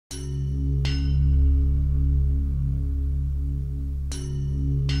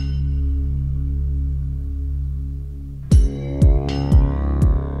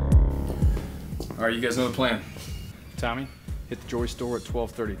All right, you guys know the plan. Tommy, hit the jewelry store at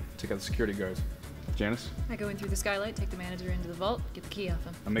 12:30. Take out the security guards. Janice? I go in through the skylight, take the manager into the vault, get the key off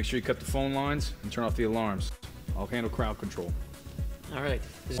him. And make sure you cut the phone lines and turn off the alarms. I'll handle crowd control. All right,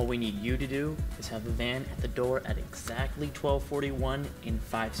 all we need you to do is have the van at the door at exactly 12:41 in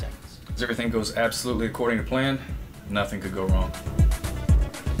 5 seconds. As everything goes absolutely according to plan, nothing could go wrong.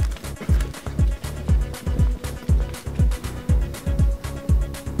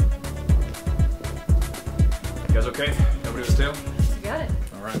 You guys okay? Nobody was still? You got it.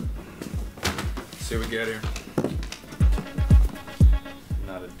 All right. Let's see what we get here.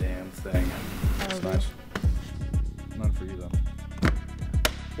 Not a damn thing. That's nice. None for you though.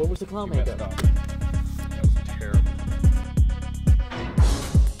 What was the clown You messed makeup? up.